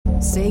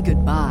Say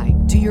goodbye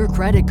to your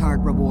credit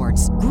card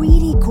rewards.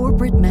 Greedy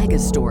corporate mega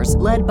stores,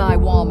 led by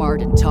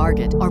Walmart and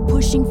Target, are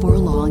pushing for a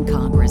law in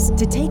Congress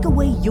to take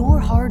away your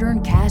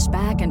hard-earned cash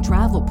back and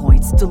travel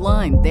points to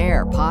line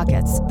their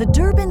pockets. The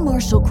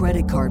Durbin-Marshall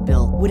credit card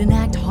bill would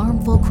enact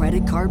harmful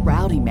credit card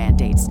routing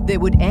mandates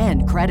that would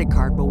end credit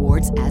card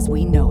rewards as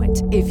we know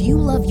it. If you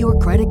love your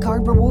credit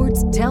card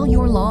rewards, tell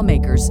your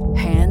lawmakers,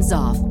 hands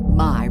off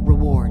my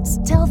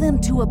rewards. Tell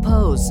them to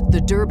oppose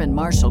the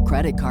Durbin-Marshall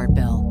credit card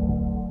bill.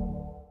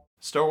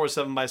 Star Wars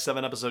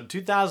 7x7 episode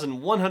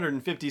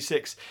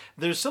 2156.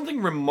 There's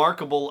something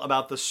remarkable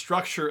about the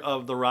structure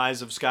of The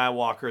Rise of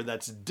Skywalker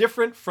that's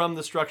different from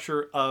the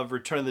structure of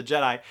Return of the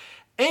Jedi.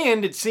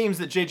 And it seems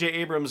that J.J.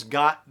 Abrams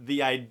got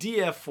the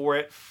idea for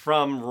it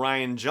from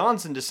Rian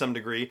Johnson to some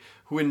degree,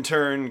 who in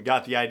turn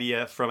got the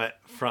idea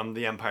from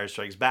The Empire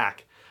Strikes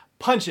Back.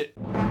 Punch it!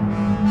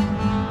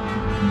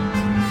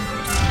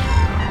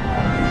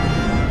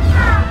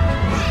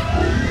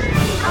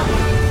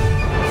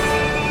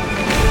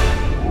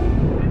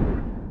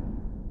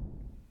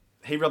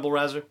 Hey Rebel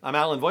Rouser, I'm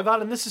Alan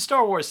Voivod, and this is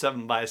Star Wars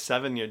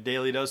 7x7, your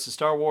daily dose of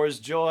Star Wars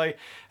joy,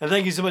 and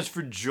thank you so much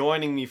for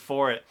joining me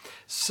for it.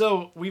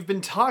 So, we've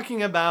been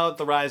talking about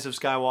The Rise of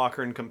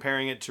Skywalker and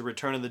comparing it to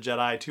Return of the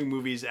Jedi, two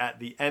movies at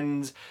the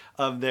ends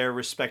of their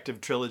respective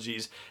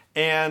trilogies,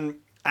 and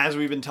as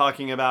we've been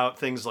talking about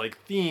things like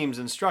themes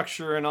and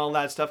structure and all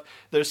that stuff,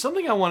 there's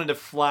something I wanted to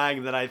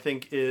flag that I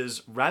think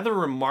is rather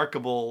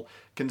remarkable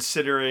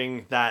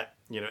considering that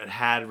it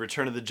had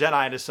Return of the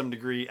Jedi to some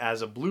degree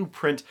as a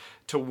blueprint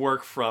to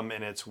work from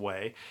in its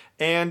way.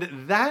 And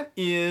that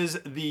is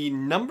the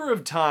number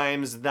of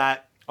times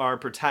that our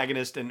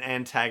protagonist and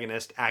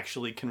antagonist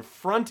actually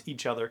confront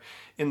each other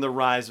in The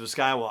Rise of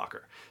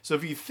Skywalker. So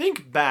if you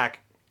think back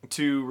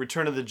to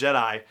Return of the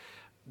Jedi,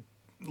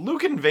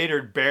 Luke and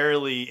Vader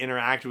barely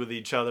interact with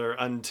each other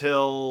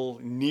until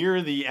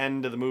near the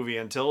end of the movie,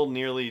 until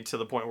nearly to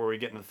the point where we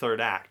get in the third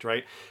act,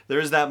 right?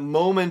 There's that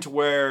moment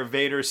where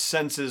Vader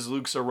senses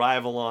Luke's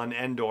arrival on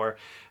Endor,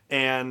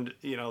 and,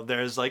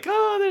 there's like,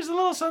 oh, there's a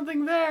little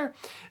something there.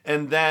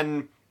 And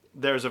then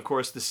there's, of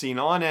course, the scene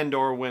on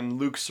Endor when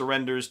Luke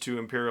surrenders to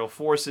Imperial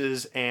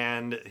forces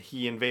and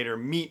he and Vader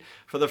meet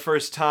for the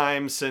first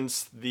time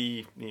since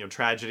the,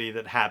 tragedy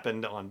that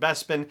happened on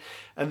Bespin.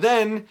 And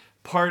then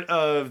part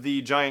of the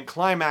giant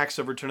climax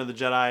of Return of the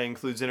Jedi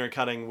includes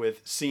intercutting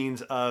with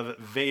scenes of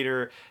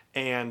Vader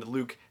and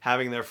Luke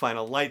having their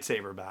final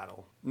lightsaber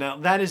battle. Now,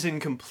 that is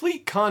in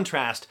complete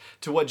contrast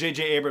to what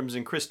J.J. Abrams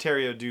and Chris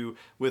Terrio do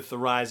with The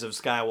Rise of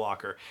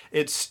Skywalker.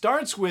 It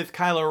starts with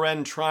Kylo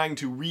Ren trying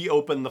to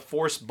reopen the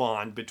Force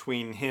bond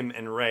between him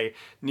and Rey.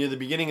 Near the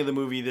beginning of the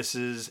movie, this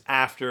is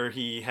after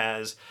he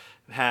has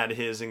had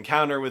his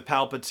encounter with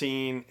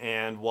Palpatine,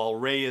 and while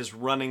Rey is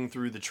running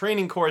through the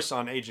training course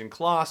on Agent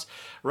Kloss,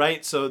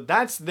 right? So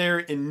that's their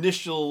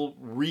initial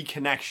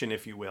reconnection,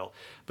 if you will.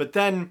 But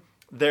then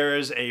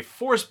there's a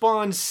Force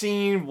bond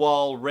scene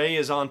while Rey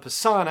is on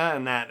Pasaana,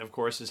 and that, of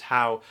course, is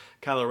how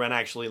Kylo Ren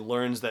actually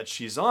learns that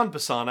she's on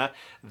Pasaana.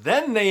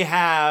 Then they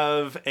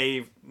have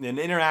an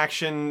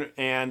interaction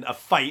and a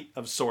fight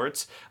of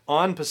sorts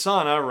on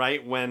Pasaana,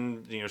 right,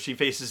 when she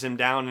faces him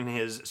down in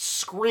his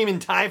screaming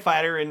TIE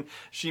fighter and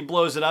she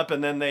blows it up,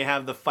 and then they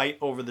have the fight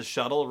over the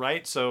shuttle,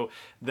 right? So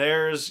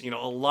there's a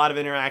lot of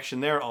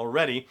interaction there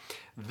already.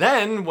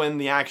 Then, when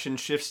the action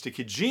shifts to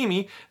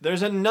Kijimi,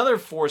 there's another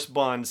Force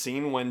bond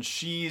scene when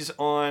she's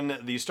on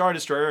the Star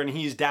Destroyer and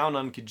he's down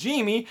on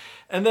Kijimi,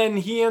 and then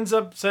he ends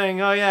up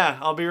saying, oh yeah,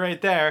 I'll be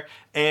right there,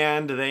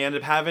 and they end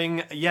up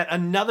having yet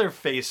another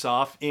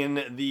face-off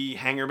in the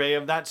hangar bay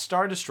of that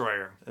Star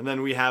Destroyer. And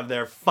then we have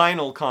their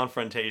final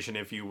confrontation,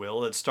 if you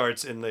will. It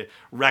starts in the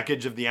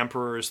wreckage of the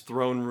Emperor's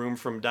throne room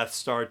from Death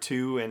Star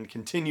 2 and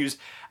continues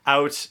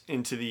out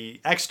into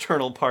the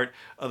external part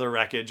of the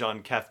wreckage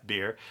on Kef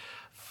Bir.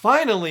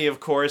 Finally,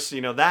 of course,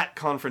 that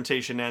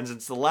confrontation ends.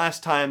 It's the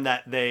last time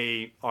that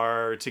they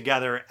are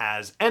together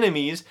as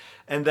enemies,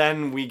 and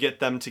then we get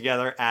them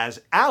together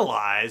as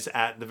allies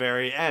at the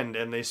very end,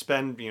 and they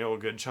spend, a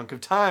good chunk of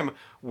time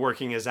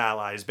working as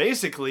allies,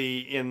 basically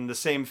in the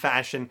same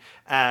fashion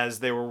as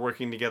they were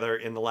working together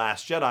in The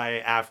Last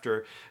Jedi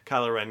after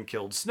Kylo Ren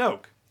killed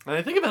Snoke. And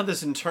I think about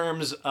this in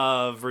terms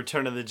of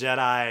Return of the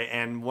Jedi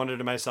and wonder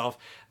to myself,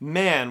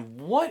 man,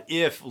 what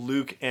if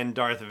Luke and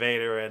Darth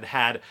Vader had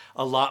had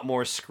a lot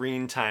more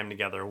screen time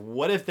together?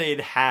 What if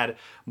they'd had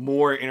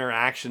more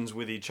interactions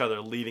with each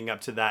other leading up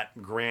to that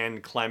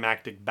grand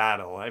climactic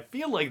battle? I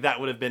feel like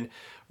that would have been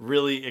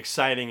really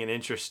exciting and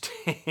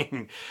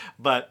interesting.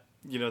 But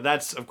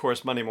that's, of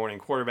course, Monday morning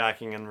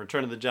quarterbacking, and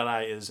Return of the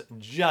Jedi is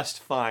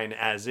just fine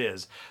as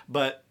is.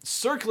 But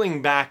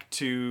circling back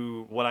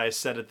to what I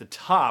said at the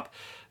top,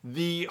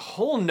 the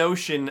whole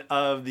notion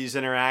of these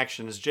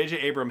interactions, J.J.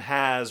 Abrams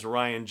has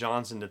Rian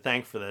Johnson to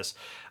thank for this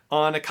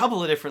on a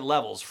couple of different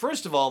levels.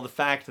 First of all, the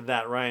fact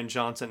that Rian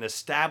Johnson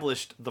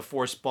established the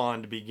Force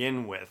bond to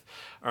begin with.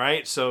 All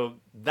right, so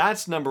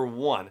that's number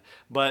one.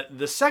 But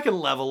the second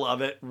level of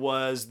it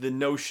was the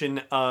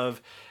notion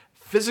of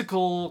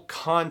physical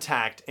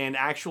contact and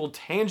actual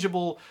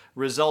tangible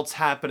results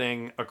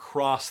happening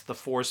across the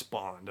Force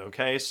bond,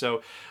 okay?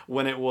 So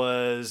when it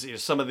was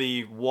some of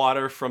the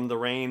water from the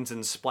rains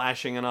and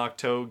splashing in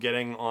Ahch-To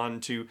getting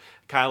onto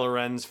Kylo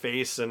Ren's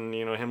face and,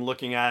 him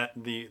looking at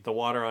the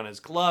water on his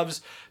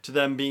gloves, to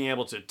them being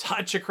able to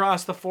touch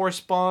across the Force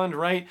bond,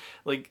 right?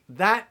 Like,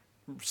 that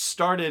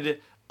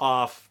started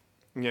off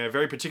a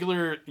very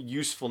particular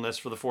usefulness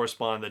for the Force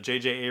bond that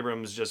J.J.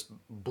 Abrams just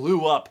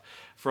blew up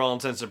for all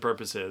intents and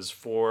purposes,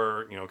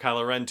 for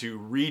Kylo Ren to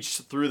reach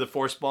through the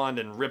Force bond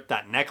and rip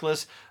that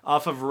necklace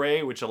off of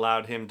Rey, which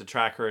allowed him to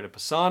track her to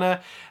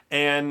Pasaana.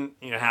 And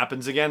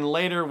happens again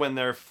later when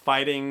they're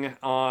fighting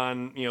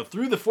on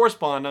through the Force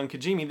bond on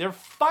Kijimi. They're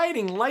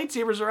fighting,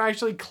 lightsabers are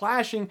actually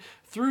clashing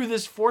through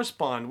this Force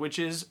bond, which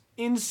is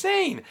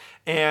insane.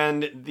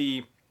 And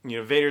the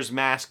Vader's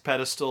mask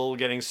pedestal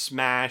getting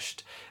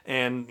smashed,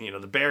 and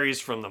the berries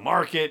from the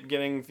market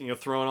getting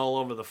thrown all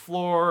over the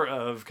floor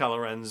of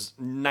Kylo Ren's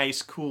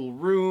nice cool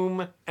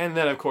room, and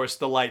then of course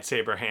the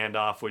lightsaber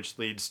handoff, which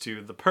leads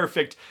to the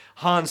perfect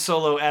Han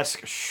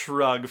Solo-esque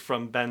shrug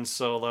from Ben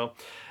Solo.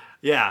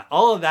 Yeah,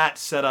 all of that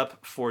set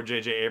up for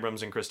J.J.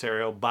 Abrams and Chris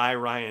Terrio by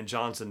Rian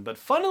Johnson, but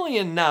funnily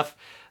enough,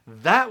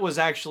 that was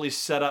actually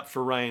set up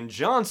for Rian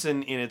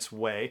Johnson in its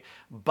way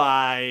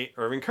by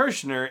Irvin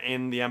Kershner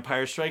in The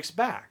Empire Strikes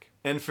Back.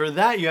 And for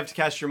that, you have to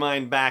cast your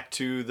mind back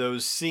to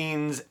those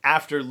scenes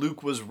after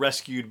Luke was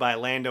rescued by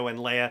Lando and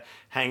Leia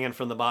hanging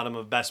from the bottom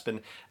of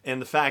Bespin,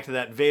 and the fact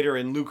that Vader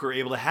and Luke are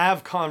able to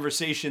have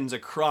conversations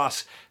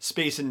across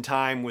space and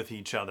time with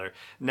each other.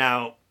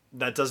 Now,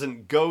 that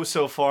doesn't go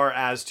so far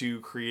as to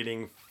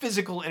creating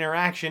physical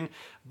interaction,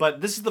 but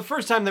this is the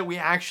first time that we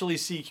actually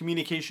see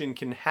communication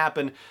can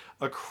happen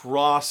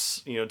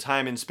across,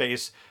 time and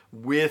space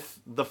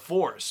with the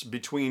Force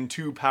between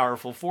two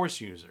powerful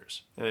Force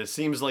users. And it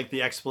seems like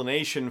the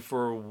explanation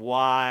for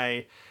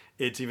why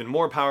it's even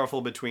more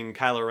powerful between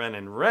Kylo Ren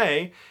and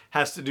Rey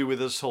has to do with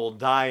this whole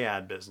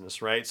dyad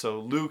business, right?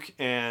 So Luke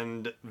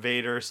and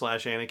Vader /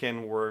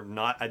 Anakin were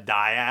not a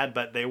dyad,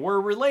 but they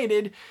were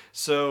related.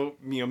 So,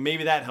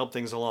 maybe that helped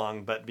things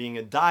along. But being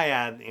a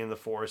dyad in the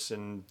Force,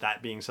 and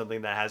that being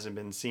something that hasn't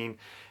been seen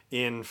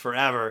in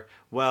forever,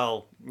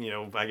 well,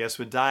 I guess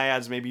with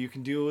dyads, maybe you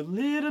can do a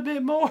little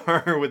bit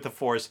more with the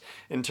Force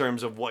in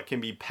terms of what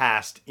can be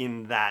passed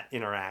in that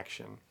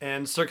interaction.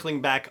 And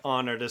circling back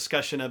on our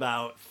discussion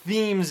about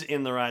themes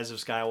in The Rise of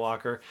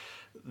Skywalker,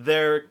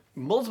 their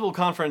multiple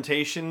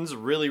confrontations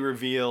really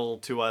reveal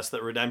to us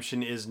that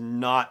redemption is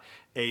not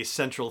a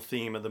central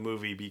theme of the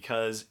movie,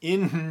 because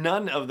in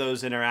none of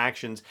those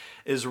interactions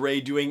is Rey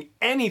doing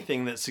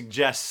anything that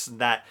suggests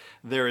that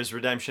there is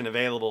redemption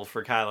available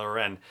for Kylo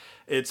Ren.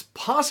 It's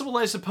possible,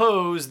 I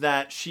suppose,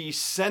 that she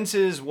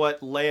senses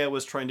what Leia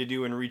was trying to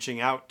do in reaching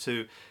out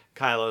to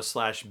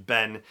Kylo /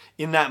 Ben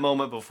in that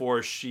moment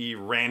before she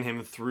ran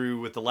him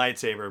through with the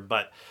lightsaber,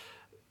 but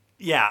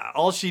yeah,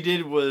 all she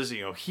did was,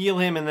 heal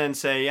him and then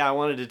say, yeah, I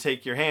wanted to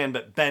take your hand,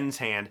 but Ben's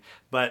hand.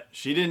 But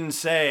she didn't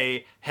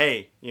say,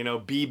 hey,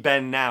 be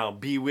Ben now,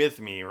 be with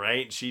me,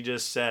 right? She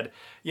just said,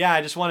 yeah,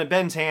 I just wanted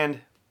Ben's hand,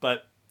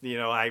 but,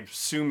 I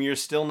assume you're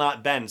still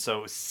not Ben,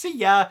 so see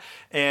ya,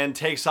 and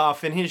takes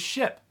off in his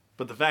ship.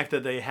 But the fact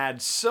that they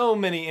had so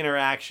many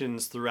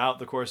interactions throughout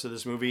the course of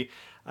this movie,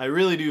 I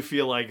really do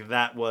feel like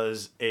that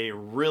was a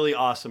really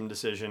awesome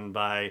decision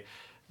by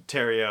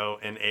Terrio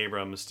and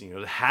Abrams,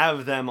 to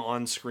have them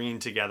on screen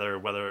together,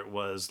 whether it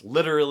was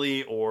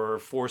literally or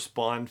Force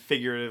bond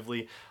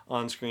figuratively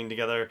on screen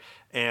together,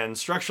 and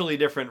structurally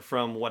different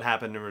from what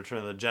happened in Return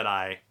of the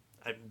Jedi.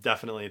 I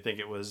definitely think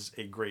it was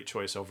a great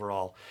choice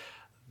overall.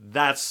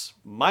 That's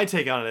my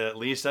take on it, at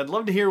least. I'd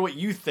love to hear what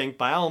you think.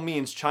 By all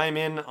means, chime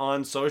in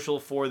on social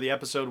for the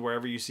episode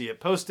wherever you see it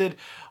posted,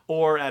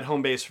 or at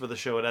home base for the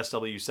show at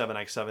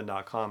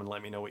sw7x7.com, and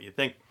let me know what you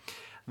think.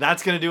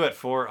 That's going to do it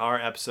for our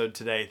episode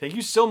today. Thank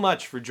you so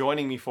much for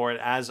joining me for it,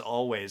 as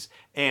always,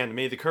 and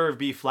may the curve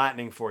be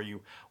flattening for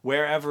you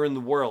wherever in the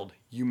world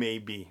you may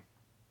be.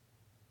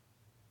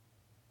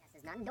 This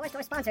is not endorsed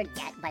or sponsored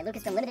yet by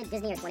Lucasfilm Limited,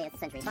 Disney, or 20th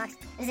Century Fox.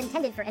 It is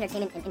intended for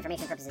entertainment and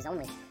information purposes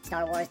only.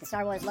 Star Wars, the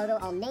Star Wars logo,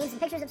 all names and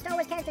pictures of Star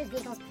Wars characters,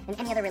 vehicles, and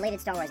any other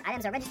related Star Wars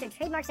items are registered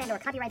trademarks and/or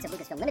copyrights of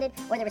Lucasfilm Limited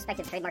or their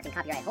respective trademark and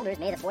copyright holders.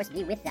 May the Force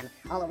be with them.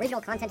 All original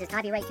content is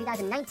copyright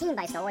 2019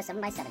 by Star Wars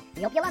 7x7.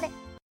 We hope you love it.